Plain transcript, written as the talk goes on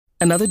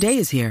Another day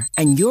is here,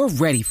 and you're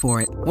ready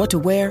for it. What to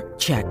wear?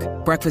 Check.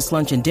 Breakfast,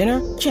 lunch, and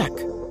dinner? Check.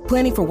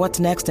 Planning for what's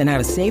next and how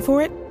to save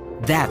for it?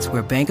 That's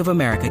where Bank of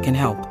America can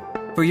help.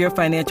 For your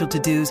financial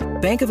to-dos,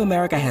 Bank of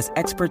America has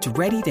experts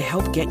ready to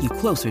help get you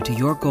closer to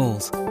your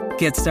goals.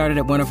 Get started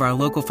at one of our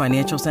local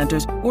financial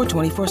centers or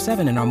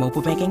 24/7 in our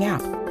mobile banking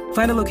app.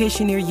 Find a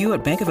location near you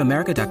at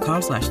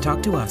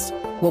bankofamerica.com/talktous.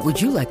 What would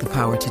you like the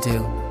power to do?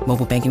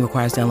 Mobile banking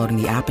requires downloading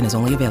the app and is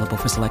only available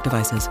for select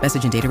devices.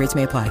 Message and data rates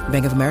may apply.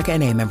 Bank of America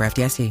N.A., member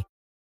FDIC.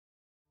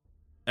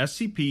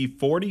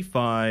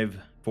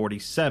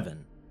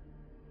 SCP-4547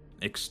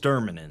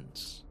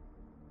 Exterminans.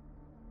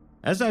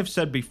 As I've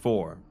said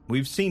before,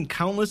 we've seen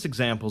countless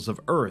examples of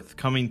Earth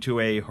coming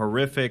to a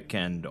horrific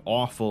and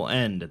awful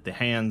end at the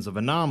hands of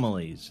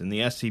anomalies in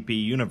the SCP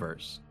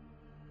universe.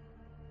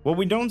 What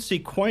we don't see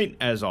quite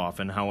as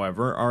often,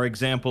 however, are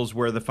examples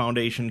where the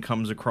Foundation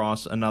comes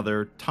across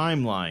another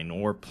timeline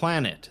or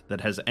planet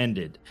that has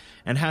ended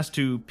and has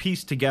to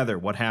piece together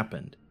what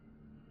happened.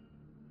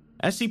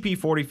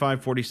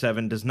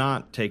 SCP-4547 does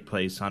not take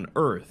place on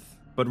Earth,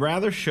 but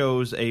rather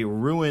shows a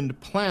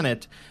ruined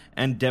planet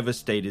and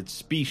devastated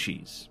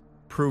species,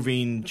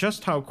 proving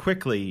just how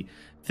quickly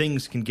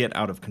things can get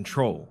out of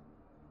control.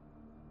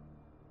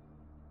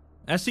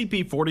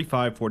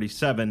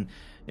 SCP-4547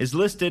 is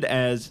listed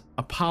as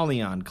a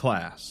Polyon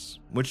class,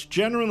 which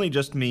generally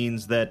just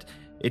means that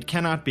it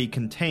cannot be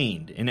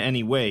contained in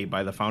any way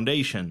by the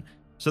Foundation,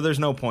 so there's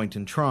no point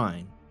in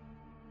trying.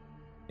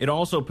 It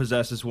also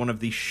possesses one of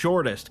the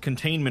shortest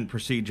containment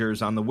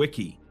procedures on the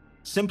wiki,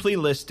 simply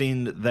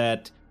listing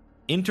that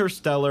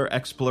interstellar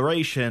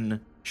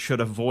exploration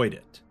should avoid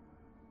it.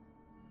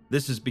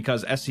 This is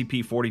because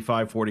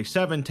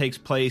SCP-4547 takes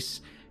place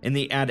in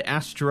the Ad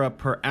Astra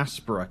per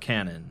Aspera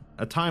canon,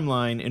 a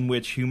timeline in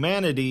which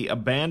humanity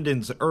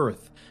abandons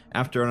Earth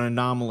after an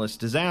anomalous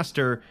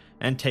disaster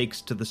and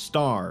takes to the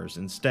stars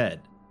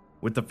instead,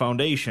 with the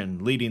Foundation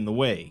leading the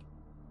way.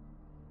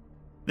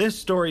 This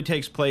story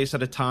takes place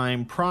at a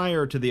time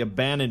prior to the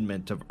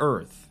abandonment of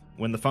Earth,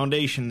 when the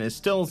Foundation is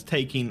still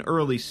taking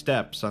early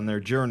steps on their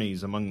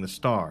journeys among the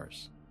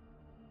stars.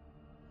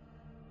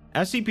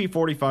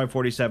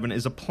 SCP-4547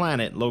 is a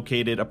planet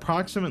located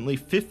approximately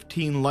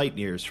 15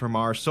 light-years from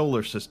our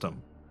solar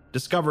system,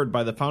 discovered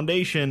by the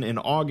Foundation in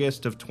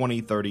August of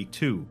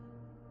 2032.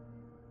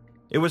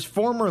 It was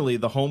formerly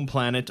the home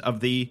planet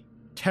of the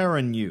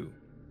Terranu,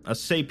 a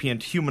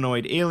sapient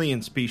humanoid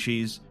alien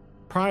species,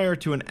 prior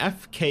to an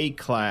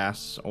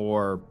FK-class,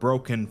 or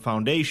Broken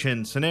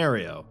Foundation,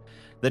 scenario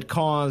that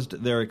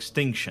caused their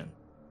extinction.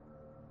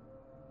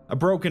 A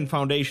Broken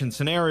Foundation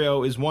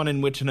scenario is one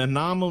in which an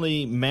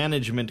anomaly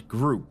management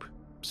group,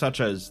 such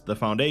as the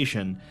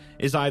Foundation,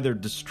 is either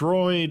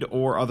destroyed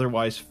or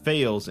otherwise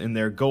fails in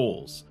their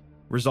goals,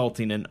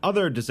 resulting in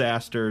other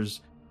disasters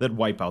that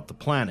wipe out the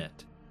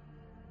planet.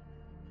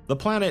 The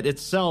planet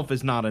itself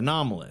is not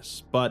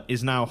anomalous, but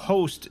is now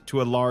host to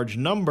a large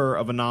number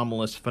of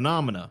anomalous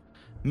phenomena,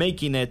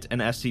 making it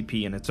an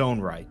SCP in its own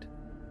right.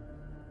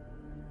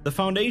 The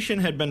Foundation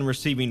had been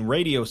receiving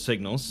radio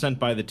signals sent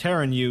by the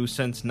Terranu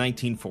since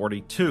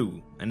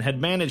 1942, and had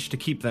managed to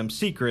keep them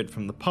secret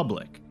from the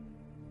public.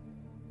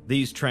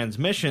 These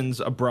transmissions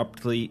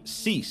abruptly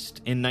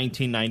ceased in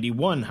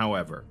 1991,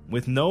 however,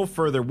 with no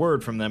further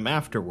word from them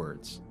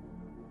afterwards.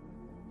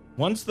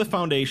 Once the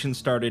Foundation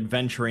started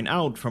venturing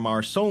out from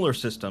our solar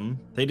system,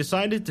 they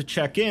decided to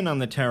check in on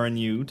the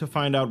Terranu to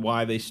find out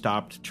why they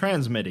stopped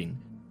transmitting,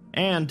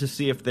 and to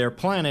see if their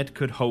planet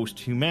could host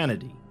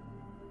humanity.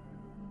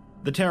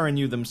 The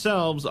Terranu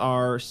themselves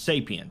are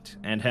sapient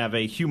and have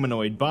a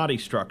humanoid body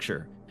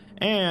structure,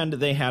 and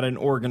they had an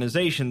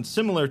organization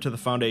similar to the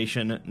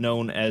Foundation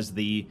known as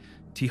the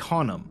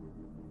Tihonum,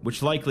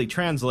 which likely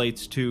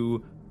translates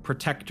to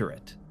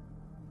Protectorate.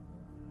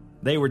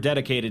 They were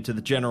dedicated to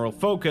the general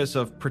focus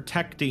of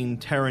protecting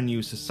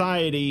Terranu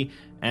society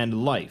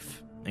and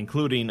life,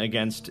 including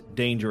against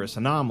dangerous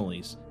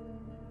anomalies.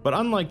 But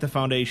unlike the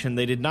Foundation,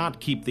 they did not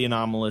keep the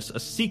anomalous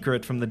a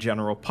secret from the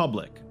general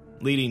public,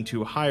 leading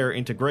to higher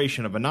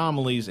integration of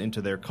anomalies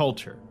into their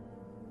culture.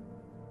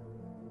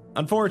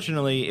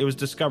 Unfortunately, it was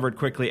discovered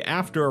quickly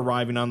after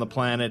arriving on the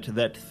planet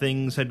that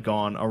things had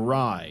gone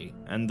awry,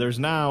 and there's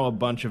now a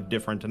bunch of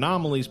different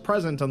anomalies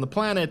present on the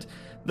planet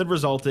that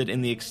resulted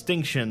in the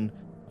extinction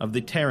of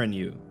the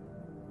Terranu.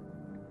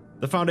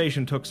 The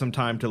Foundation took some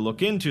time to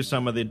look into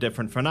some of the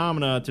different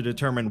phenomena to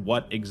determine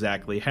what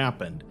exactly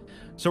happened,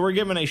 so we're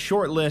given a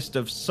short list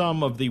of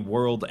some of the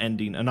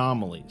world-ending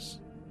anomalies.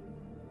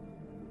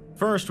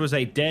 First was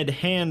a dead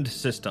hand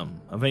system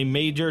of a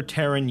major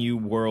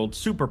Terranu world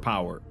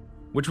superpower,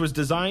 which was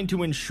designed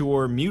to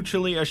ensure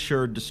mutually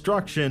assured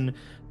destruction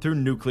through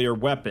nuclear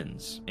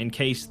weapons, in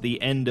case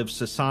the end of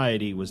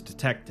society was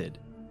detected.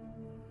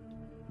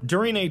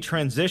 During a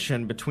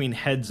transition between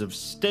heads of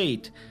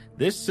state,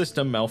 this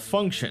system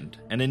malfunctioned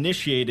and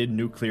initiated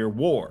nuclear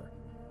war.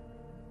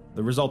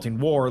 The resulting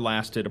war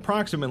lasted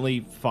approximately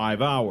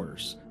 5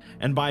 hours,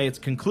 and by its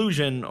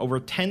conclusion,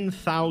 over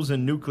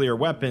 10,000 nuclear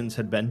weapons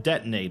had been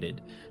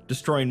detonated,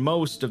 destroying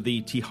most of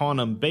the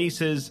Tihonum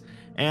bases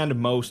and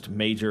most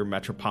major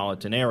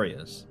metropolitan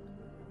areas.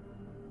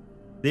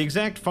 The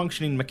exact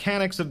functioning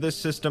mechanics of this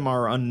system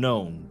are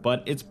unknown,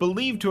 but it's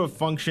believed to have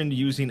functioned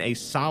using a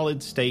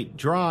solid-state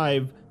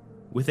drive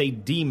with a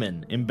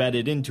demon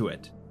embedded into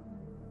it,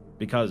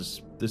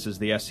 because this is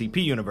the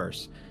SCP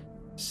universe,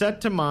 set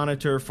to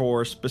monitor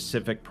for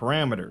specific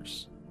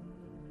parameters.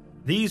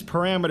 These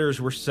parameters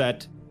were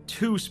set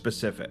too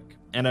specific,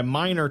 and a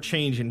minor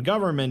change in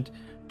government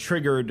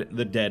triggered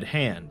the dead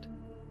hand.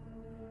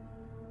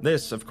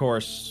 This, of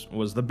course,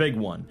 was the big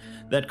one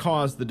that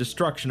caused the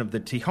destruction of the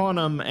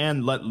Tihanum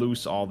and let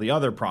loose all the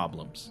other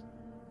problems.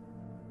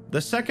 The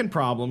second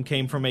problem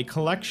came from a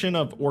collection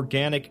of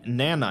organic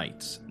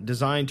nanites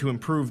designed to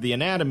improve the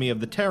anatomy of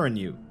the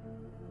Terranu.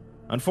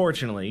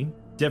 Unfortunately,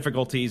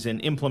 difficulties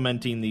in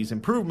implementing these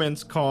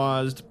improvements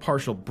caused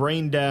partial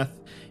brain death,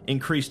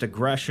 increased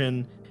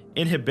aggression,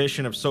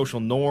 inhibition of social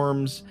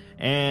norms,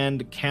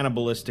 and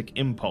cannibalistic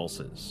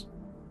impulses.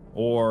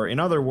 Or, in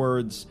other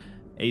words,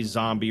 a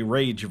zombie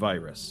rage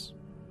virus.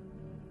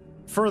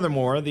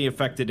 Furthermore, the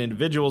affected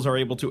individuals are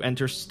able to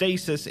enter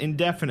stasis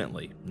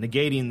indefinitely,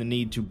 negating the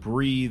need to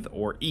breathe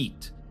or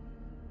eat.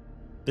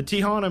 The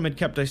Tihanum had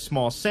kept a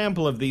small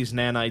sample of these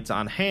nanites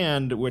on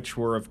hand, which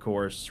were, of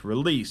course,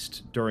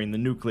 released during the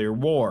nuclear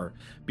war,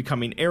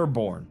 becoming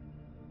airborne.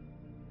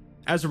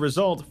 As a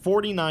result,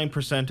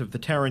 49% of the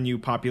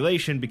Terranu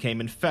population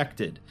became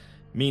infected,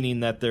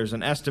 meaning that there's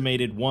an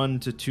estimated 1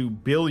 to 2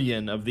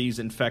 billion of these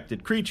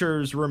infected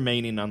creatures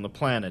remaining on the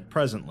planet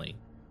presently.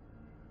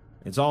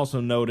 It's also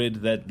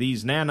noted that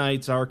these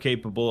nanites are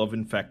capable of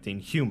infecting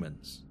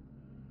humans.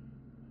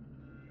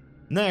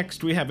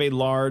 Next, we have a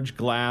large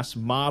glass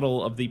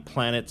model of the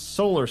planet's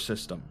solar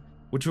system,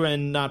 which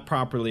when not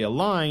properly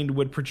aligned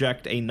would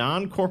project a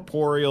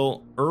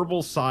non-corporeal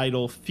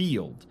herbicidal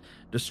field,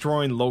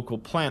 destroying local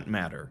plant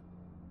matter.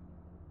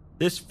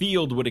 This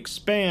field would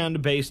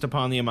expand based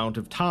upon the amount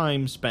of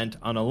time spent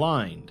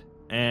unaligned,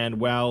 and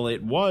while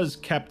it was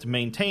kept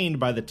maintained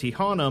by the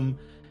Tihanum,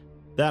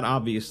 that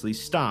obviously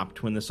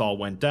stopped when this all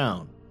went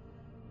down.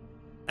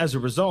 As a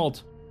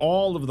result,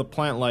 all of the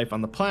plant life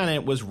on the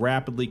planet was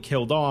rapidly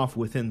killed off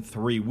within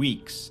 3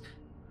 weeks,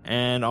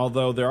 and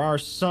although there are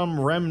some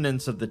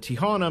remnants of the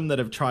Tihanum that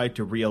have tried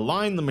to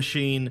realign the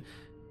machine,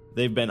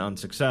 they've been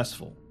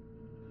unsuccessful.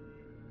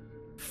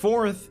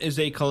 Fourth is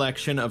a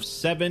collection of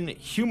 7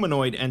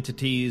 humanoid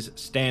entities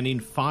standing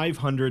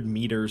 500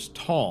 meters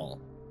tall,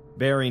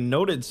 bearing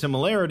noted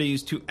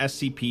similarities to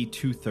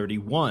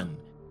SCP-231,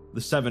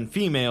 the 7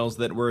 females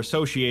that were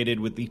associated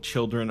with the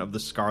Children of the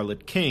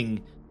Scarlet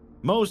King,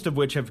 most of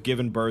which have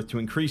given birth to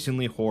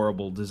increasingly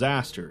horrible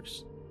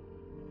disasters.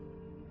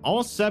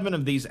 All 7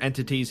 of these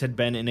entities had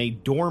been in a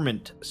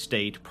dormant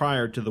state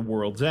prior to the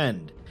world's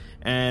end,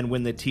 and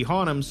when the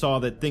Tihanum saw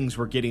that things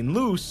were getting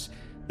loose,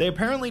 they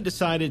apparently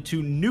decided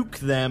to nuke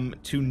them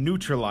to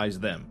neutralize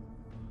them.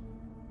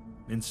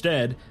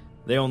 Instead,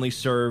 they only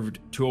served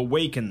to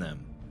awaken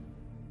them.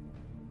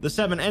 The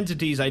 7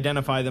 entities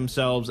identify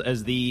themselves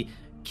as the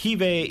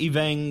Kive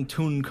Iveng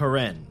Tun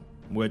Karen,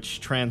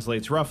 which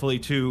translates roughly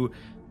to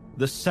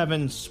the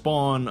 7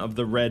 spawn of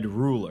the Red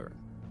Ruler.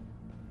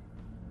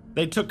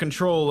 They took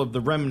control of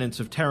the remnants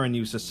of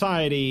Terranu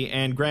society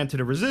and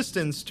granted a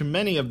resistance to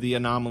many of the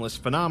anomalous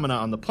phenomena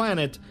on the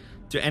planet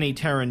to any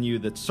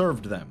Terranu that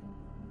served them.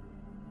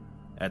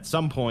 At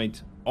some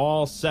point,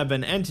 all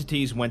 7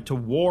 entities went to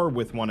war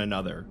with one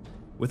another,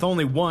 with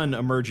only one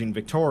emerging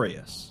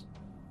victorious.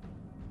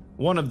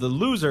 One of the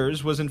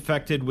losers was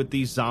infected with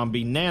the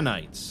zombie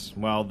nanites,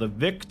 while the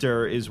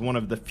victor is one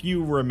of the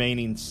few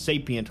remaining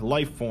sapient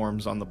life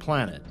forms on the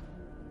planet.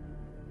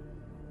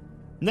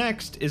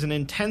 Next is an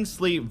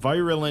intensely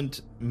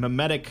virulent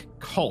mimetic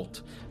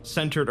cult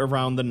centered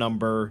around the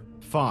number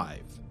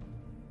 5.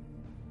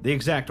 The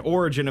exact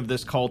origin of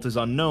this cult is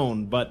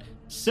unknown, but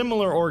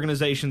similar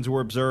organizations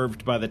were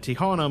observed by the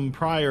Tihanum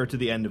prior to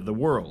the end of the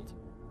world.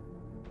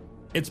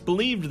 It's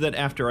believed that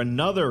after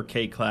another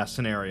K-class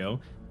scenario,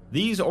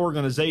 these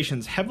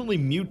organizations heavily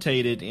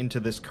mutated into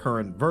this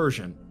current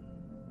version.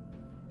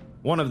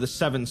 One of the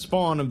 7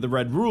 spawn of the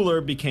Red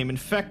Ruler became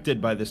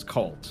infected by this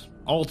cult,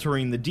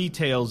 altering the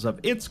details of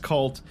its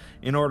cult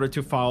in order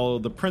to follow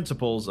the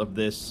principles of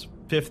this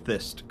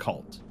 5thist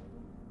cult.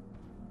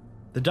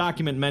 The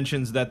document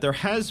mentions that there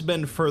has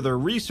been further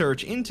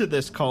research into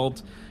this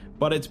cult,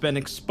 but it's been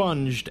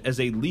expunged as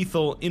a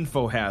lethal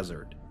info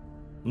hazard,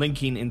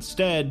 linking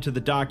instead to the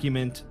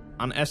document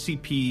on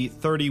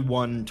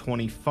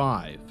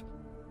SCP-3125,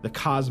 the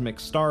Cosmic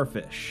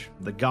Starfish,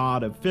 the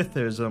God of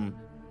Fifthism,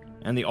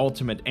 and the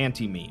ultimate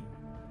anti-meme.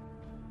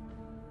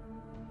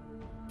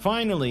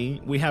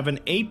 Finally, we have an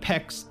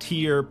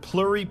apex-tier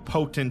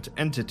pluripotent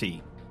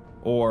entity,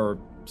 or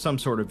some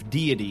sort of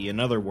deity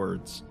in other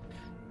words,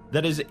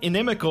 that is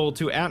inimical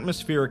to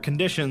atmospheric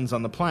conditions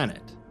on the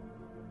planet.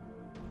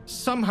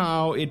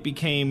 Somehow it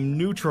became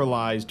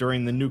neutralized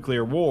during the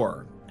nuclear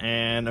war,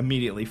 and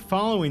immediately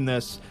following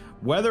this,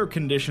 weather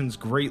conditions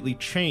greatly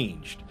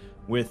changed,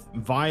 with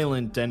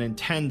violent and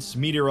intense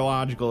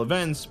meteorological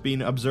events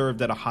being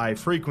observed at a high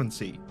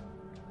frequency.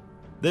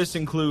 This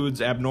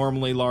includes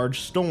abnormally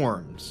large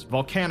storms,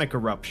 volcanic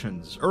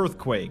eruptions,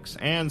 earthquakes,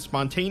 and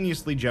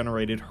spontaneously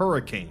generated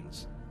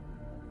hurricanes.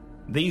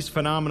 These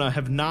phenomena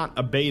have not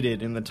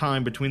abated in the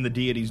time between the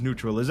deity's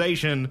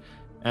neutralization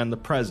and the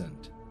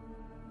present.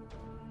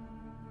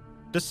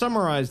 To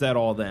summarize that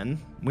all then,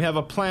 we have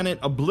a planet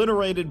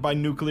obliterated by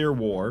nuclear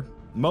war,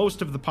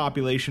 most of the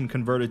population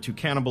converted to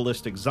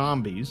cannibalistic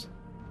zombies,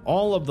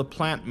 all of the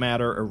plant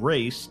matter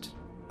erased,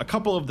 a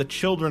couple of the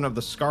children of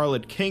the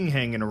Scarlet King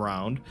hanging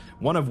around,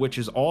 one of which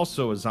is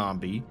also a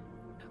zombie,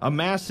 a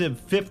massive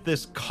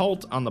fifthist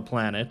cult on the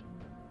planet,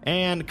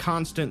 and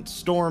constant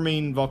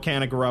storming,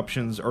 volcanic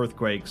eruptions,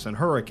 earthquakes, and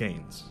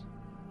hurricanes.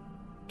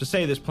 To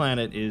say this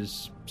planet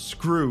is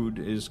screwed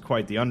is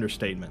quite the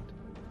understatement.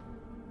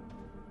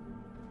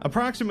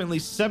 Approximately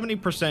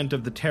 70%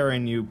 of the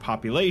Terran-U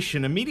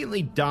population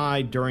immediately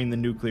died during the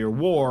nuclear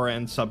war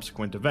and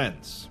subsequent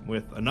events,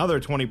 with another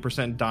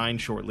 20% dying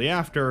shortly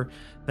after,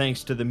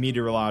 thanks to the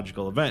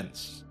meteorological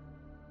events.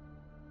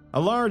 A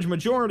large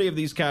majority of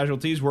these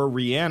casualties were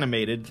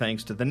reanimated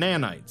thanks to the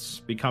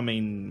nanites,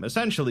 becoming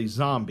essentially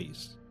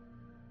zombies.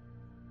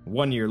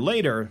 1 year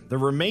later, the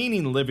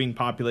remaining living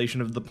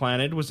population of the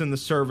planet was in the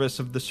service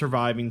of the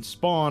surviving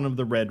spawn of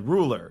the Red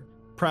Ruler,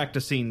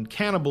 practicing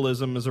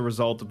cannibalism as a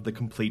result of the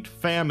complete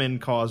famine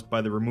caused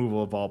by the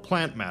removal of all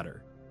plant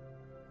matter.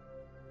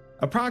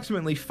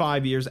 Approximately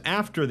 5 years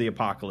after the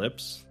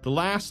apocalypse, the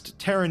last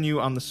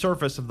Terran-U on the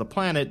surface of the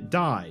planet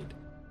died,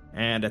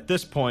 and at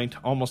this point,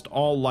 almost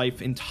all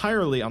life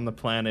entirely on the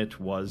planet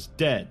was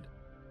dead.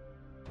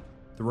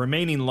 The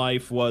remaining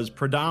life was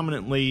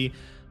predominantly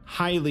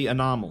highly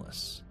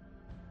anomalous.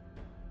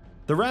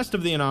 The rest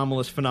of the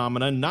anomalous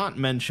phenomena not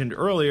mentioned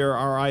earlier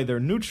are either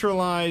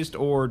neutralized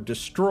or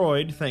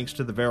destroyed thanks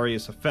to the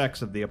various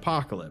effects of the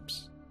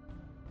apocalypse.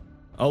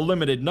 A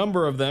limited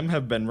number of them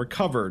have been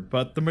recovered,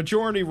 but the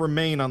majority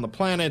remain on the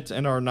planet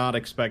and are not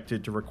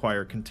expected to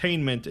require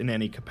containment in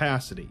any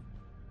capacity.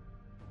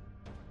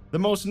 The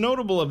most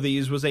notable of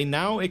these was a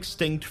now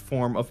extinct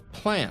form of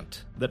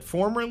plant that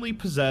formerly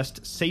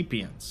possessed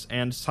sapience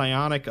and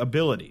psionic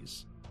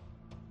abilities.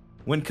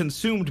 When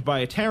consumed by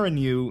a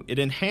Terran-U, it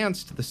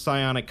enhanced the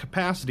psionic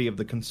capacity of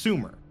the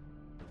consumer.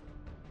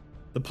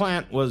 The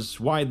plant was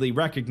widely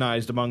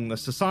recognized among the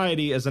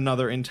society as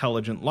another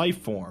intelligent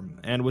life form,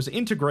 and was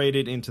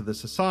integrated into the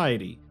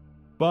society,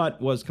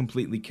 but was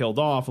completely killed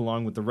off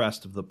along with the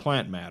rest of the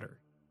plant matter.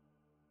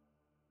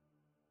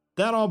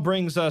 That all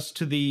brings us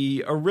to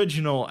the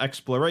original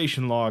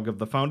exploration log of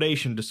the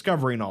Foundation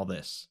discovering all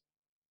this.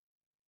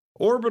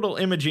 Orbital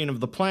imaging of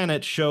the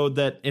planet showed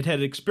that it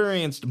had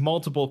experienced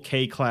multiple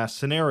K-class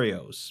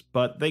scenarios,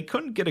 but they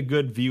couldn't get a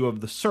good view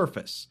of the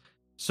surface,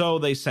 so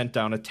they sent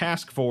down a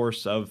task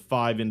force of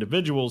 5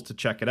 individuals to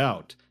check it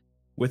out,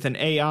 with an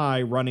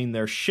AI running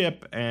their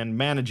ship and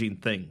managing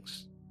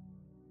things.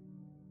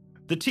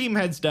 The team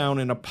heads down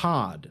in a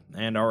pod,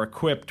 and are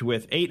equipped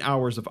with 8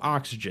 hours of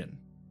oxygen.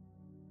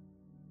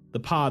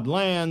 The pod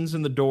lands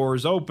and the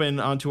doors open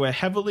onto a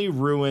heavily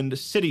ruined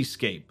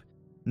cityscape,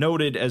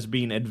 noted as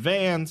being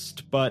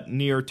advanced, but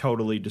near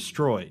totally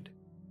destroyed.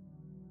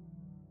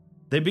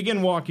 They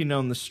begin walking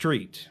down the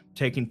street,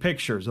 taking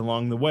pictures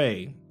along the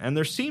way, and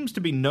there seems to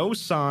be no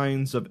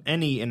signs of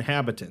any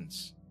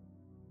inhabitants.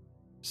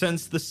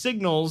 Since the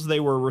signals they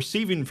were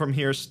receiving from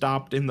here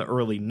stopped in the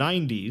early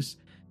 90s,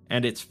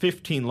 and it's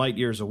 15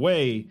 light-years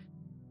away,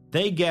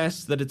 they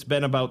guess that it's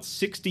been about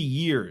 60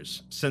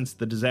 years since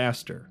the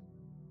disaster.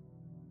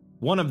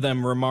 One of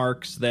them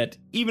remarks that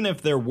even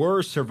if there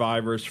were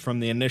survivors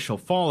from the initial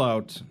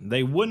fallout,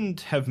 they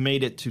wouldn't have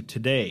made it to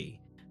today,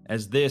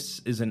 as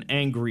this is an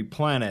angry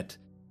planet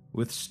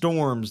with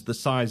storms the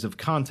size of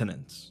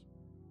continents.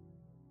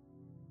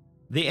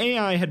 The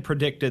AI had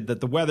predicted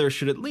that the weather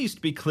should at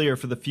least be clear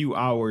for the few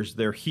hours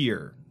they're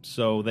here,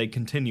 so they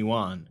continue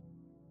on.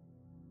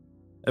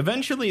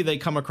 Eventually, they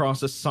come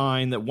across a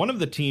sign that one of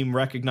the team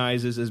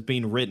recognizes as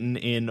being written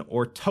in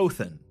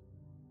Ortothan.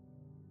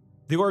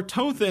 The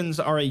Ortothans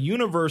are a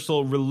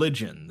universal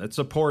religion that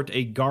support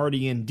a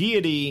guardian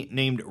deity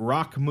named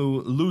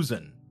Rakhmu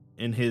Luzon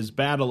in his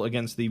battle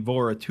against the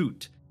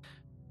Voratut,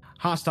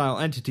 hostile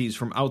entities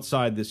from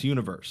outside this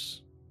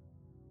universe.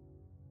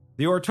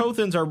 The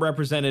Ortothans are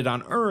represented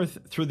on Earth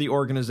through the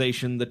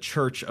organization the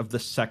Church of the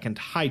Second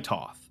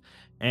Hytoth,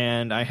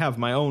 and I have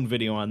my own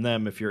video on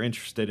them if you're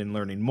interested in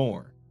learning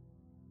more.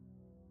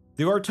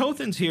 The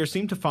Ortothans here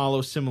seem to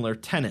follow similar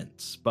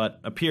tenets, but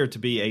appear to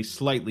be a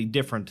slightly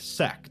different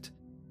sect.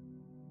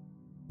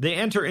 They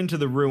enter into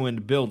the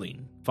ruined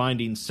building,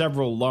 finding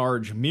several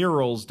large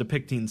murals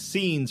depicting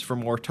scenes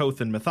from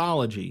Ortothan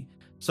mythology,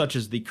 such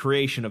as the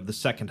creation of the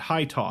Second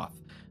Hytoth,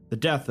 the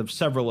death of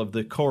several of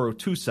the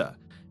Korotusa,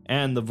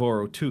 and the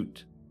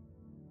Vorotut.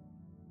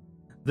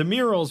 The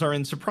murals are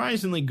in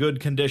surprisingly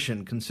good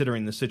condition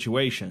considering the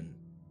situation,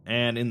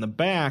 and in the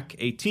back,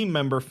 a team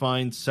member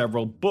finds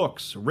several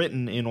books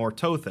written in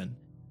Ortothan.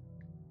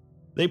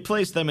 They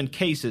place them in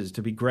cases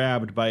to be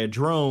grabbed by a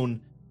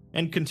drone,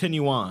 and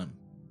continue on,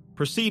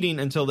 proceeding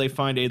until they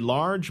find a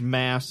large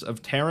mass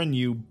of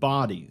Terran-U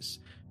bodies,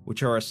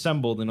 which are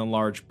assembled in a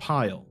large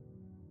pile.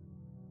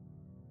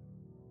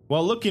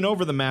 While looking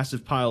over the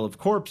massive pile of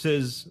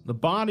corpses, the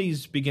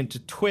bodies begin to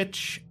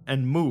twitch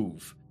and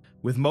move,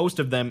 with most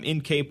of them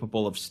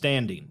incapable of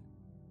standing.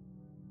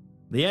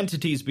 The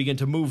entities begin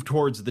to move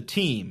towards the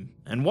team,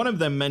 and one of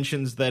them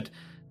mentions that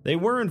they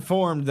were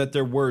informed that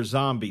there were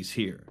zombies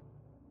here.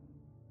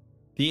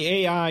 The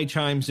AI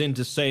chimes in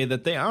to say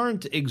that they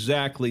aren't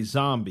exactly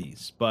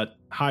zombies, but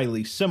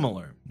highly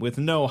similar, with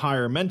no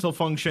higher mental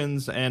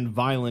functions and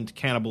violent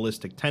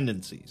cannibalistic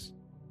tendencies.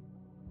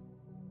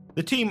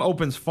 The team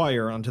opens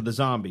fire onto the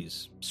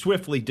zombies,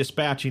 swiftly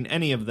dispatching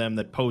any of them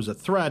that pose a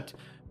threat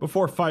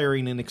before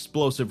firing an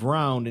explosive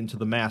round into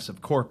the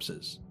massive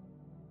corpses.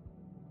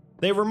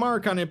 They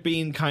remark on it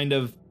being kind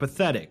of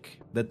pathetic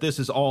that this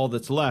is all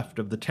that's left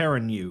of the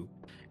Terran-U,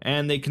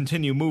 and they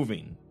continue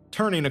moving,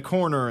 turning a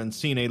corner and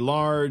seeing a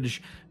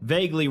large,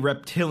 vaguely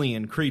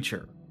reptilian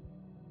creature.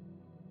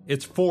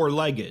 It's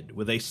four-legged,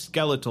 with a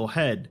skeletal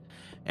head,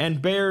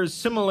 and bears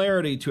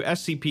similarity to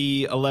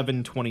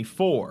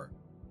SCP-1124,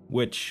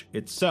 which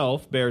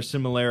itself bears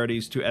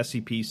similarities to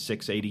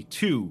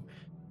SCP-682,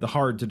 the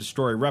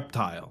hard-to-destroy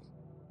reptile.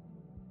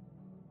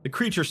 The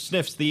creature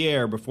sniffs the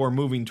air before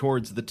moving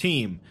towards the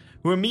team,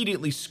 who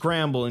immediately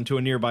scramble into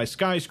a nearby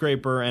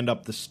skyscraper and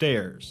up the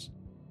stairs.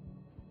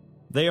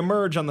 They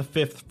emerge on the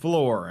 5th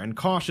floor and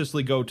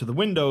cautiously go to the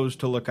windows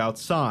to look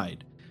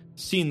outside,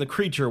 seeing the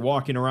creature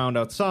walking around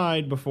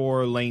outside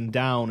before laying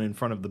down in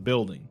front of the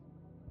building.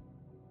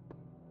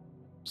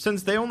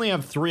 Since they only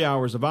have 3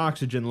 hours of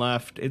oxygen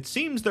left, it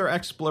seems their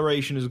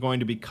exploration is going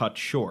to be cut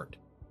short.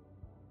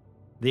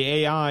 The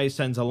AI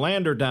sends a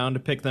lander down to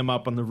pick them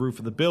up on the roof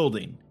of the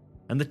building,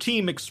 and the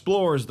team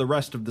explores the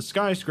rest of the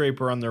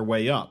skyscraper on their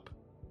way up.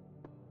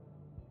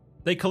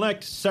 They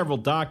collect several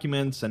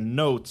documents and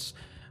notes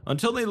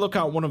until they look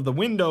out one of the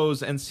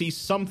windows and see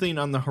something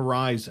on the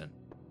horizon.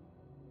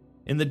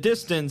 In the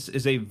distance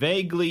is a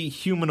vaguely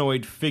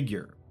humanoid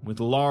figure with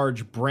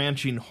large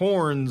branching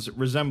horns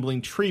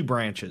resembling tree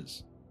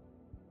branches.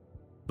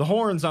 The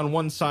horns on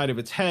one side of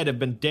its head have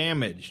been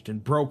damaged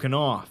and broken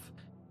off,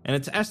 and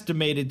it's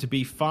estimated to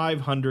be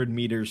 500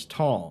 meters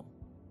tall.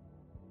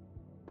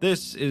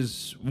 This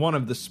is one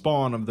of the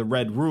spawn of the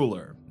Red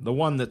Ruler, the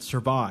one that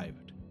survived.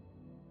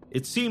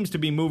 It seems to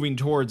be moving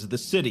towards the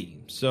city,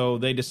 so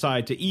they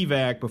decide to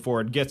evac before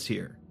it gets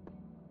here.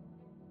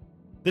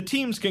 The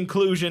team's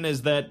conclusion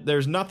is that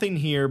there's nothing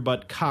here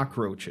but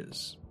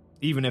cockroaches,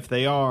 even if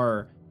they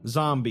are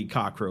zombie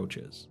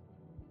cockroaches.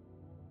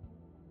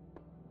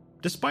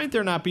 Despite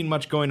there not being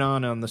much going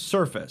on the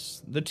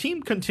surface, the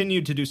team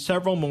continued to do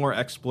several more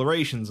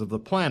explorations of the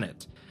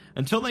planet,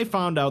 until they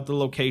found out the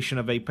location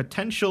of a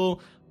potential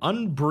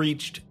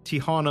unbreached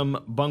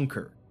Tihonum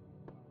bunker.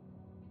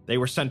 They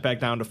were sent back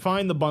down to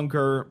find the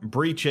bunker,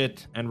 breach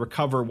it, and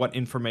recover what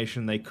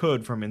information they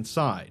could from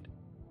inside.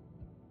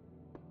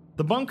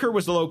 The bunker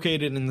was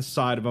located in the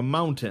side of a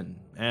mountain,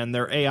 and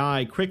their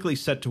AI quickly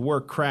set to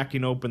work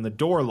cracking open the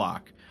door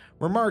lock,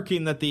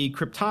 remarking that the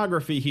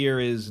cryptography here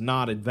is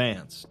not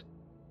advanced.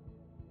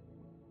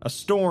 A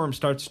storm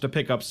starts to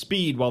pick up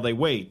speed while they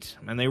wait,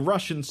 and they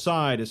rush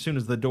inside as soon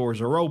as the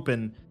doors are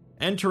open,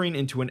 entering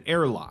into an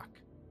airlock.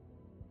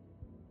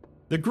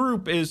 The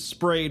group is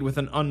sprayed with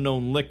an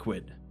unknown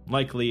liquid,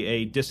 likely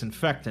a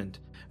disinfectant,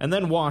 and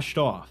then washed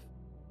off.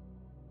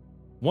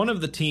 One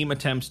of the team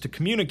attempts to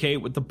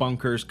communicate with the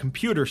bunker's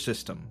computer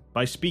system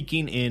by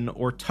speaking in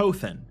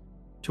Orthothan,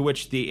 to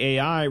which the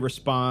AI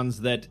responds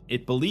that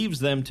it believes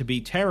them to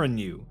be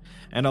Terran-U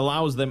and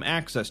allows them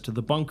access to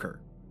the bunker.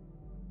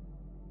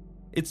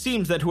 It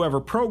seems that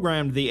whoever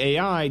programmed the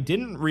AI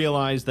didn't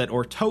realize that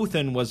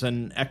Orthothan was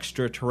an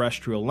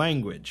extraterrestrial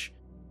language,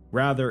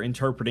 rather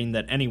interpreting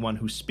that anyone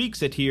who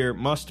speaks it here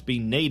must be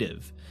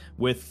native,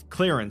 with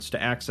clearance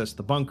to access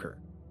the bunker.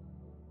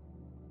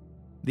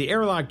 The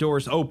airlock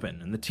doors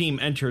open and the team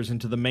enters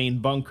into the main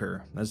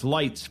bunker as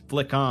lights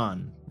flick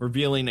on,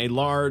 revealing a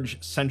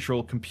large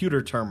central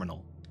computer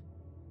terminal.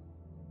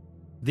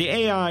 The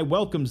AI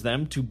welcomes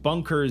them to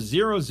Bunker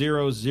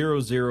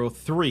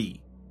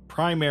 00003,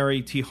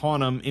 primary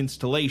Tihonum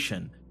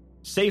installation,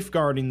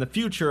 safeguarding the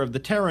future of the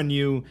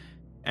Terran-U,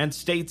 and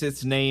states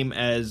its name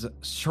as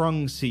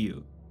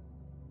Srungsiu.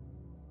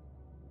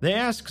 They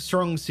ask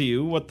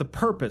Srungsiu what the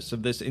purpose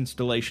of this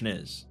installation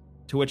is,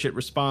 to which it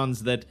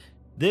responds that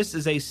this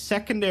is a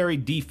secondary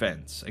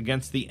defense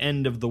against the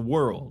end of the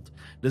world,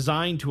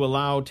 designed to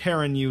allow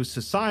Terran-U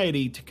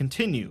society to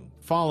continue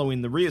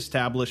following the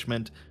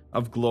reestablishment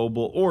of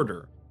global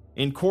order,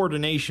 in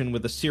coordination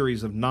with a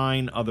series of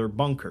 9 other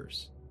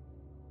bunkers.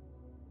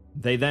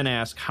 They then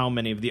ask how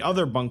many of the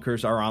other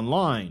bunkers are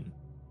online,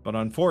 but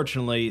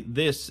unfortunately,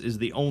 this is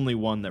the only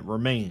one that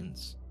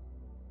remains.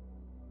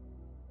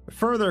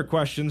 Further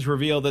questions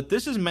reveal that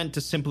this is meant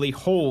to simply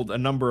hold a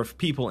number of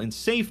people in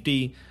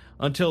safety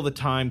until the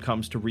time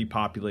comes to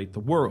repopulate the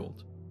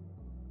world.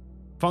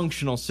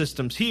 Functional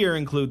systems here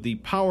include the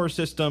power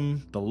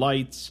system, the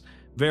lights,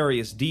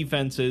 various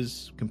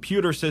defenses,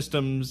 computer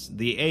systems,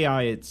 the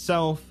AI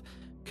itself,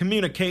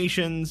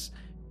 communications,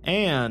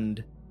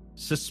 and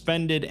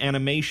suspended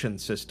animation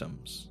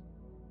systems.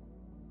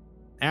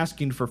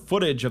 Asking for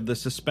footage of the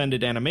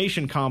suspended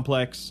animation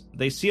complex,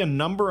 they see a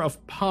number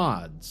of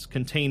pods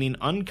containing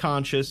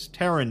unconscious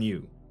Terran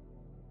U,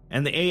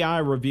 and the AI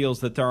reveals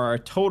that there are a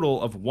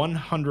total of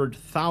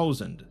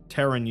 100,000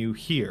 Terran U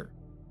here.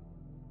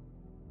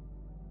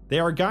 They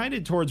are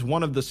guided towards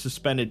one of the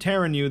suspended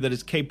Terran U that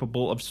is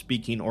capable of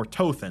speaking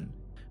Orthothan,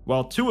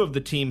 while two of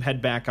the team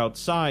head back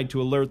outside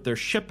to alert their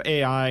ship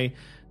AI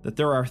that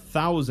there are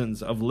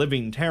thousands of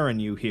living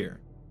Terran U here.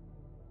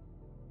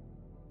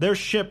 Their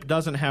ship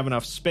doesn't have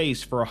enough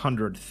space for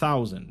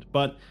 100,000,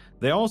 but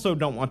they also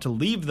don't want to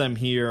leave them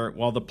here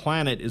while the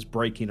planet is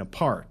breaking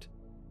apart.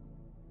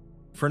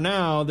 For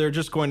now, they're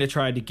just going to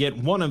try to get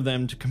one of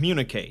them to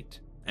communicate,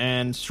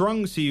 and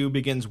Strung-Siu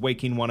begins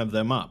waking one of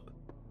them up.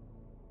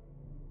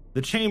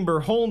 The chamber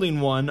holding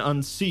one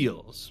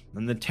unseals,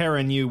 and the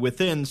Terran U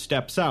within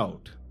steps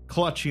out,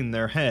 clutching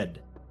their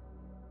head.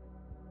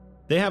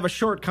 They have a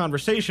short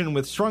conversation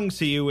with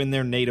Strung-Siu in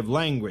their native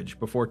language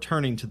before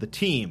turning to the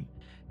team,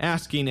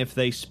 asking if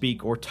they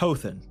speak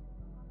Orthothan.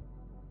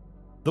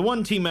 The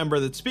one team member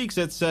that speaks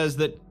it says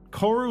that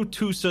Koru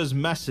Tusa's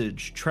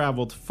message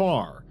traveled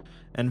far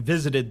and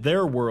visited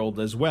their world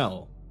as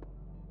well.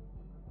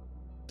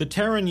 The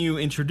Terran U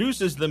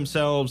introduces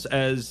themselves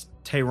as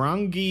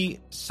Terangi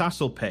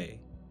Sasulpe,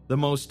 the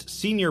most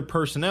senior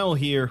personnel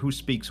here who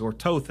speaks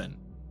Orthothan.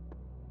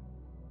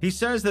 He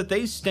says that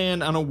they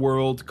stand on a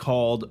world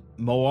called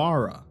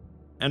Moara,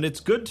 and it's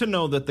good to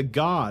know that the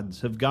gods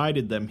have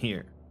guided them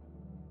here.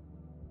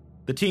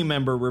 The team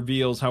member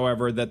reveals,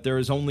 however, that there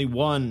is only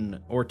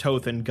one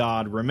Orthothan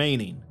god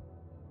remaining,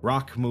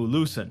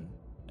 Rakhmu-Lusen,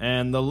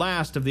 and the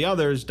last of the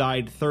others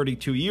died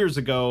 32 years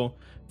ago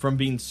from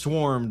being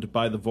swarmed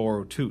by the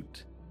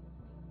Vorotut.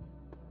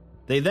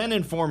 They then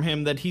inform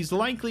him that he's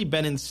likely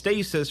been in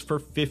stasis for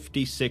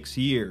 56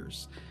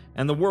 years,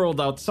 and the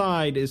world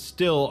outside is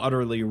still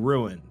utterly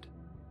ruined.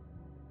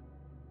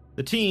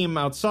 The team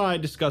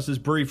outside discusses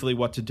briefly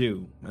what to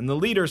do, and the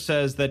leader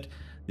says that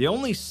the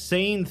only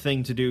sane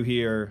thing to do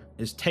here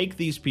is take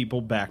these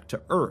people back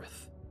to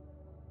Earth.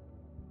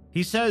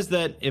 He says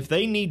that if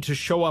they need to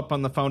show up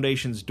on the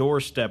Foundation's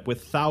doorstep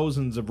with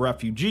thousands of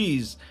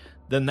refugees,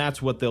 then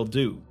that's what they'll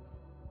do.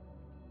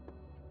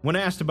 When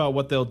asked about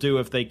what they'll do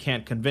if they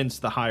can't convince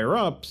the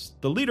higher-ups,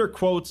 the leader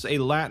quotes a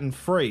Latin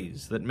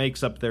phrase that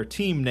makes up their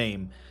team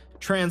name,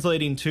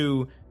 translating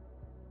to,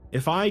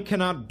 "If I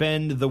cannot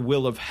bend the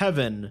will of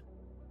heaven,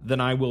 then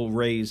I will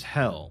raise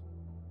hell."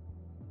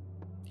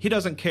 He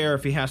doesn't care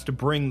if he has to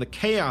bring the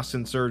Chaos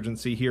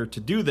Insurgency here to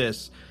do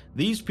this,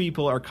 these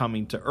people are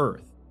coming to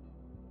Earth.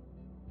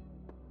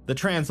 The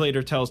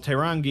translator tells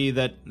Terangi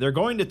that they're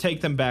going to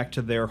take them back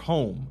to their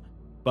home,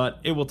 but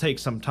it will take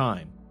some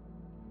time.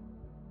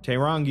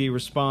 Terangi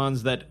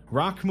responds that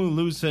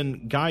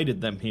Rakhmu-Lusen guided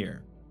them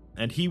here,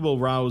 and he will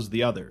rouse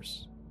the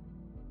others.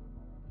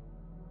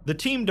 The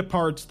team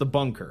departs the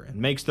bunker and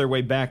makes their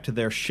way back to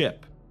their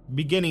ship,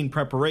 beginning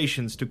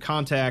preparations to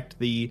contact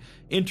the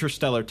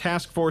Interstellar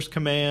Task Force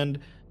Command,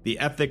 the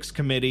Ethics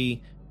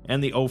Committee,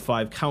 and the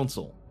O5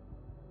 Council.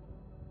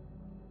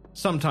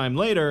 Sometime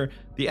later,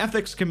 the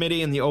Ethics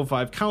Committee and the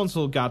O5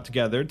 Council got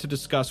together to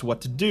discuss what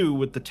to do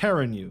with the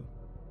Terran U.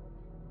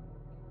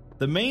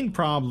 The main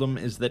problem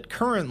is that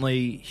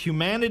currently,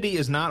 humanity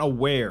is not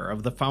aware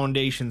of the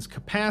Foundation's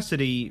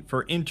capacity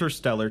for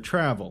interstellar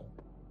travel,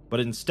 but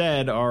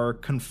instead are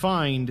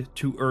confined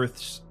to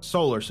Earth's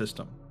solar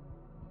system.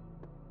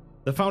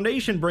 The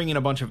Foundation bringing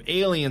a bunch of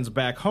aliens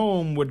back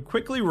home would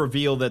quickly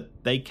reveal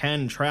that they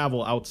can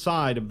travel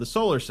outside of the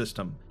solar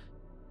system,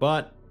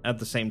 but at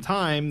the same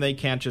time, they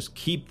can't just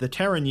keep the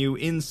Terran U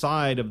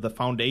inside of the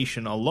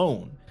Foundation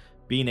alone,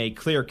 being a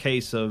clear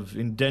case of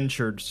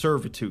indentured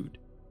servitude.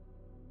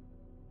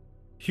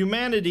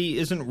 Humanity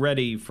isn't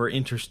ready for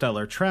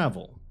interstellar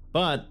travel,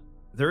 but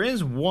there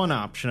is one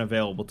option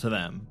available to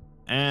them,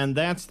 and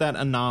that's that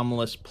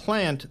anomalous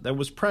plant that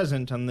was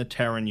present on the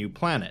Terran U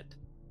planet.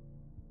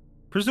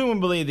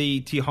 Presumably,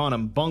 the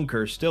Tihanum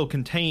bunker still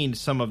contained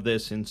some of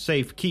this in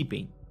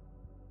safekeeping.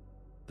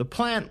 The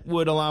plant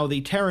would allow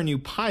the Terran U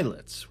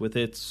pilots, with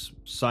its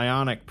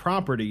psionic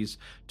properties,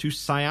 to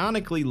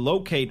psionically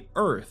locate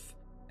Earth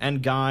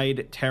and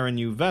guide Terran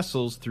U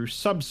vessels through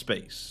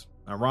subspace,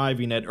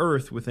 arriving at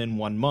Earth within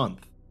 1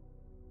 month.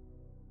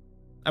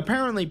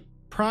 Apparently,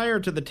 prior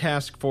to the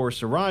task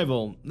force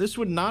arrival, this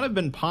would not have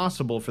been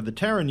possible for the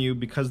Terran U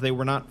because they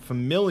were not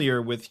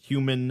familiar with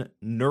human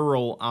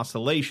neural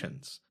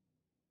oscillations.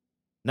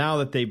 Now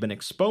that they've been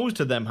exposed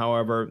to them,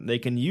 however, they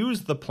can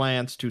use the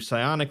plants to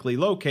psionically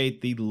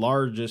locate the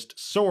largest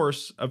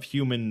source of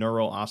human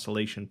neural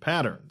oscillation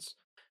patterns,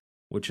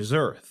 which is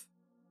Earth.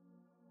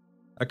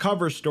 A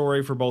cover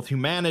story for both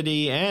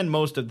humanity and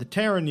most of the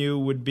Terran U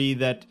would be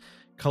that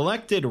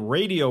collected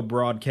radio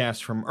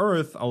broadcasts from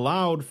Earth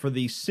allowed for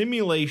the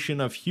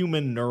simulation of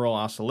human neural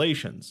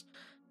oscillations,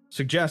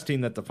 suggesting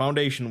that the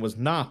Foundation was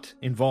not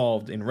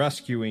involved in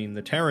rescuing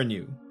the Terran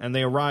U, and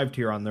they arrived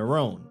here on their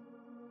own.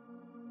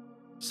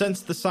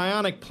 Since the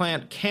psionic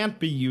plant can't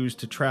be used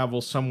to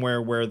travel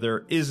somewhere where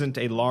there isn't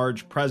a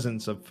large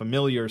presence of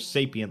familiar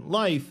sapient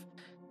life,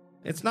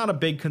 it's not a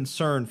big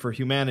concern for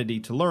humanity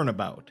to learn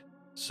about,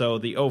 so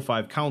the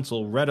O5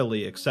 Council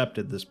readily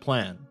accepted this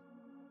plan.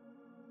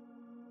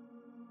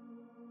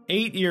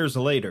 8 years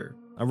later,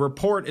 a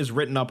report is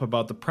written up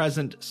about the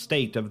present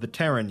state of the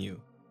Terranu.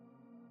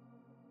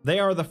 They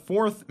are the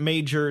fourth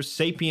major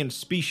sapient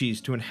species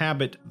to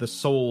inhabit the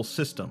Sol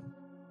system,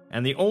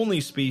 and the only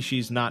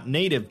species not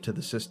native to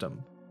the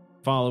system,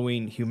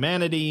 following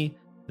humanity,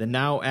 the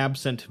now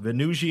absent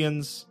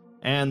Venusians,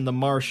 and the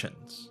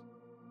Martians.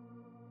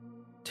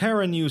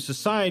 Terranu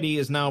society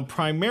is now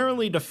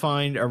primarily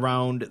defined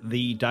around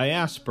the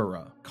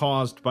diaspora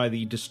caused by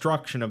the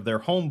destruction of their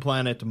home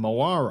planet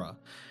Moara,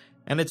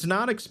 and it's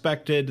not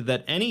expected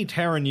that any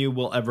Terranu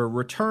will ever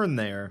return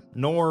there,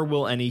 nor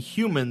will any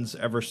humans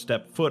ever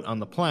step foot on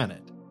the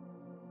planet.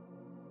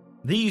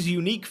 These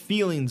unique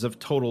feelings of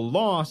total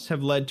loss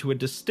have led to a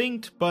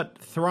distinct but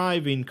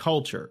thriving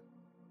culture.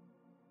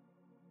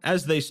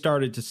 As they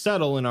started to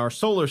settle in our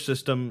solar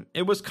system,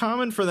 it was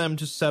common for them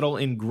to settle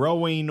in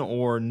growing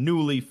or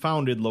newly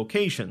founded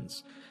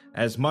locations,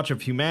 as much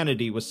of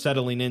humanity was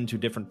settling into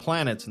different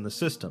planets in the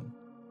system.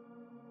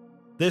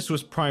 This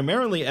was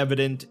primarily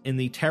evident in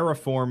the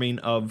terraforming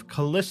of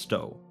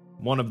Callisto,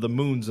 one of the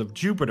moons of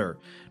Jupiter,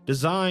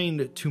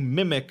 designed to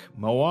mimic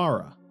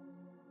Moara.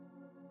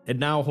 It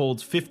now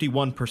holds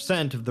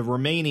 51% of the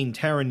remaining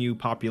Terranu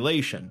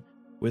population,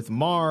 with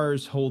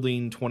Mars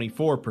holding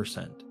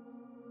 24%.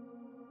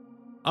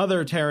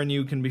 Other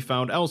Terranu can be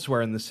found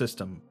elsewhere in the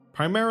system,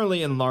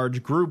 primarily in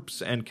large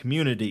groups and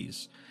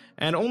communities,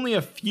 and only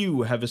a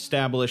few have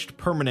established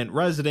permanent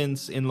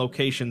residence in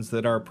locations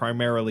that are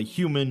primarily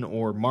human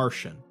or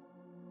Martian.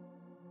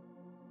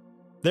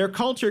 Their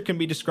culture can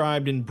be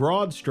described in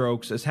broad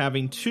strokes as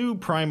having two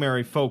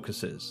primary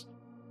focuses: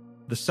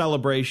 the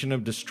celebration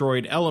of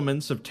destroyed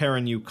elements of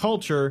Terranu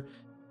culture,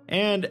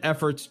 and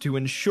efforts to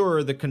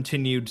ensure the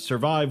continued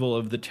survival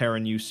of the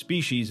Terranu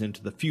species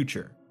into the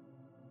future.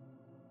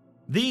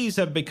 These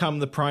have become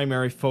the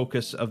primary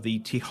focus of the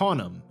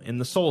Tihonum in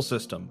the Sol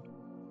system,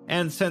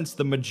 and since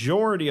the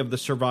majority of the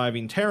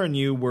surviving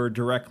Terranu were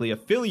directly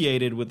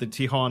affiliated with the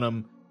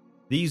Tihonum,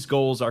 these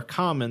goals are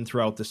common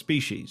throughout the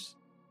species.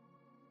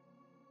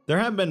 There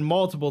have been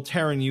multiple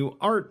Terranu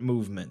art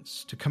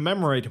movements to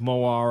commemorate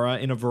Moara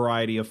in a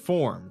variety of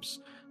forms,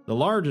 the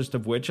largest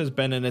of which has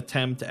been an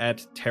attempt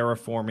at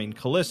terraforming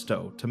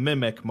Callisto to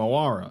mimic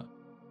Moara.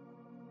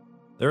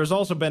 There has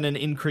also been an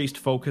increased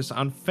focus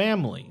on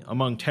family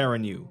among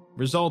Terranu,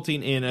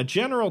 resulting in a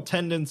general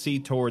tendency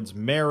towards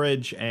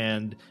marriage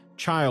and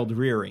child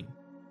rearing.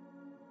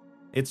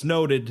 It's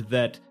noted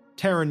that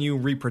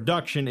Terranu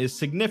reproduction is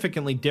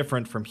significantly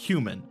different from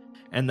human,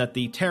 and that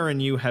the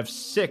Terranu have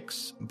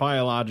 6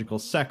 biological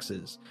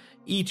sexes,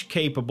 each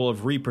capable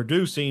of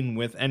reproducing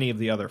with any of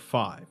the other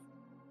 5.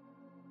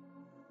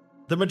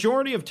 The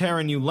majority of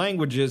Terranu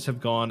languages have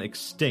gone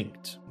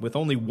extinct, with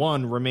only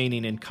one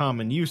remaining in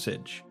common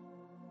usage.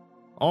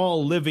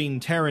 All living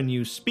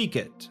Terranu speak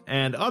it,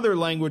 and other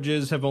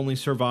languages have only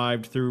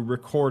survived through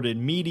recorded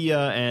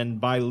media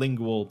and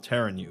bilingual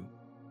Terranu.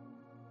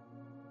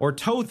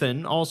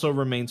 Orthothan also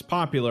remains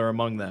popular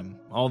among them,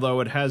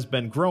 although it has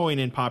been growing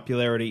in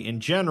popularity in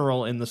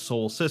general in the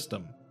Sol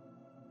system.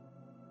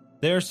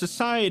 Their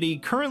society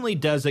currently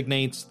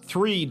designates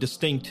 3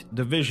 distinct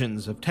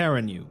divisions of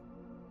Terranu: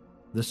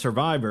 the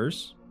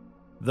survivors,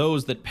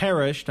 those that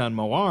perished on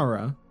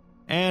Moara,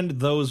 and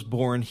those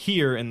born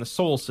here in the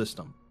Sol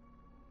system.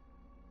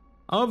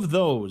 Of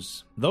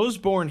those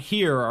born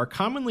here are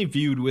commonly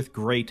viewed with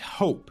great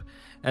hope,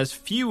 as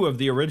few of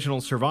the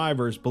original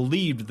survivors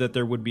believed that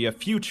there would be a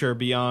future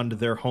beyond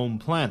their home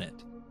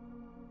planet.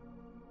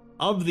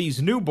 Of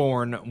these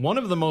newborn, one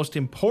of the most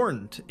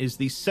important is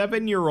the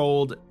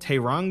 7-year-old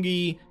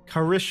Terangi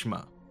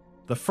Karishma,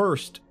 the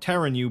first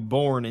Terranu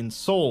born in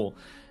Sol,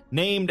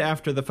 named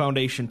after the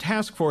Foundation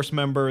task force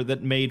member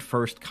that made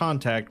first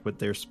contact with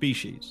their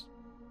species.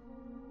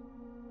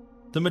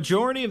 The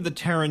majority of the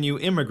Terranu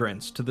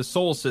immigrants to the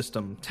Sol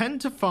system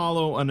tend to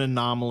follow an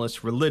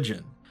anomalous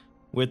religion,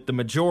 with the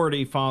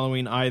majority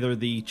following either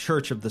the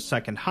Church of the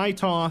Second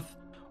Hytoth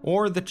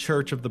or the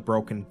Church of the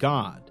Broken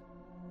God.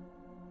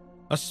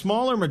 A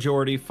smaller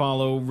majority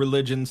follow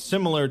religions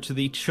similar to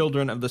the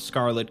Children of the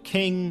Scarlet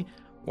King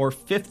or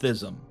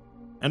Fifthism,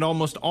 and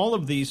almost all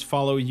of these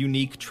follow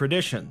unique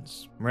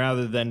traditions,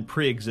 rather than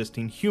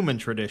pre-existing human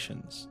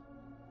traditions.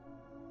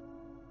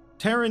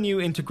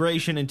 Terranu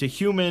integration into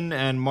human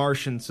and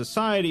Martian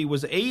society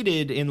was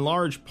aided in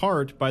large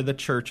part by the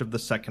Church of the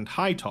Second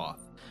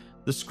Hytoth,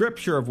 the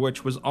scripture of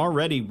which was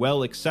already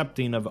well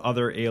accepting of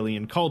other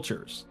alien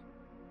cultures.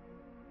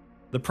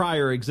 The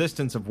prior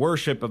existence of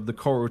worship of the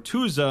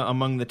Korutuza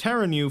among the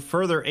Terranu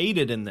further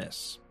aided in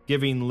this,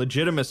 giving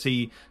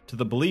legitimacy to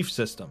the belief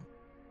system.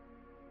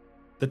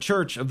 The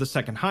Church of the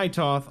Second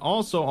Hytoth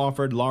also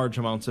offered large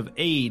amounts of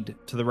aid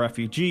to the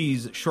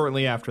refugees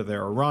shortly after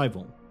their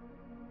arrival.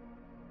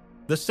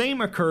 The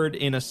same occurred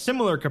in a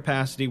similar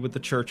capacity with the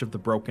Church of the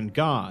Broken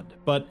God,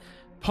 but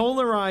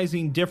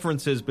Polarizing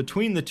differences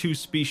between the two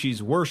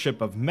species'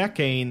 worship of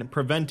methane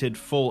prevented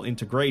full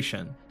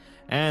integration,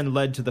 and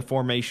led to the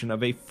formation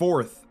of a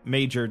fourth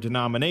major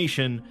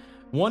denomination,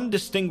 one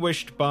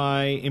distinguished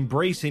by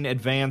embracing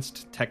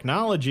advanced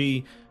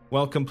technology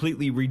while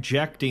completely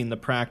rejecting the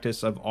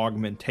practice of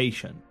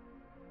augmentation.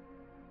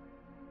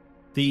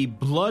 The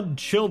Blood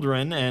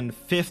Children and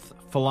Fifth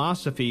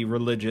Philosophy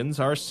religions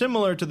are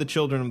similar to the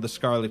Children of the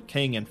Scarlet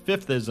King and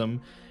Fifthism,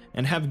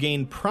 and have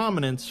gained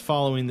prominence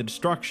following the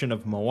destruction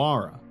of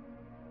Moara.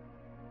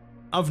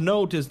 Of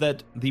note is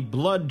that the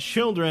Blood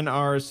Children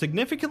are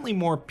significantly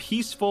more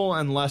peaceful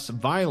and less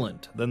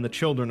violent than the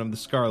Children of the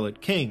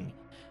Scarlet King,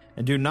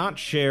 and do not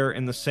share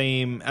in the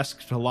same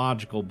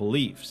eschatological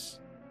beliefs.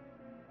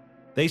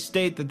 They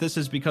state that this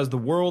is because the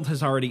world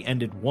has already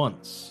ended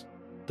once.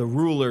 The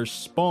ruler's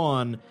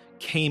spawn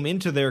came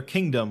into their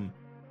kingdom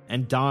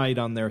and died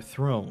on their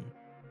throne.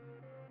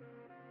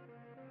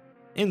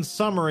 In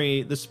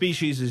summary, the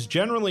species is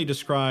generally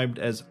described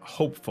as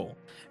hopeful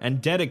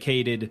and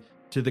dedicated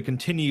to the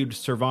continued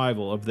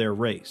survival of their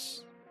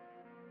race.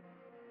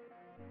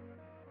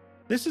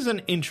 This is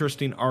an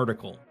interesting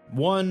article,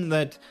 one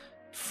that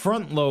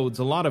front-loads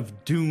a lot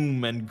of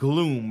doom and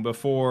gloom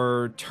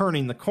before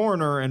turning the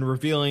corner and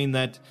revealing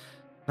that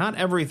not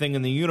everything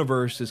in the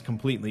universe is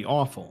completely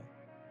awful.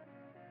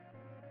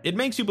 It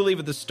makes you believe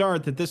at the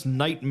start that this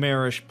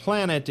nightmarish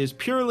planet is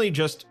purely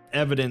just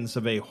evidence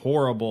of a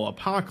horrible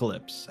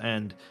apocalypse,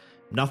 and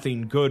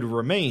nothing good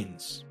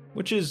remains,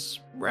 which is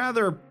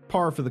rather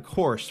par for the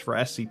course for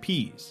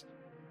SCPs.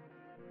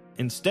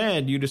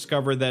 Instead, you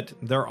discover that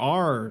there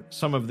are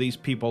some of these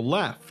people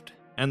left,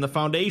 and the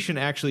Foundation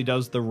actually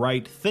does the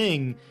right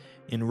thing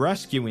in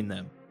rescuing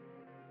them.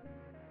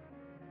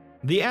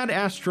 The Ad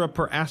Astra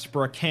per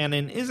Aspera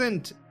canon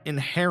isn't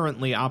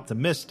inherently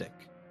optimistic,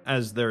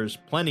 as there's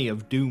plenty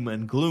of doom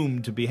and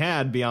gloom to be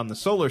had beyond the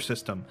solar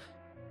system,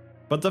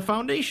 but the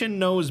Foundation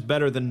knows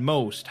better than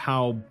most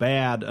how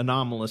bad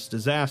anomalous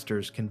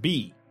disasters can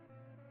be.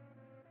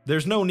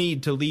 There's no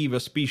need to leave a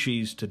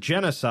species to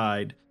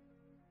genocide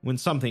when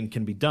something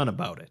can be done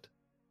about it.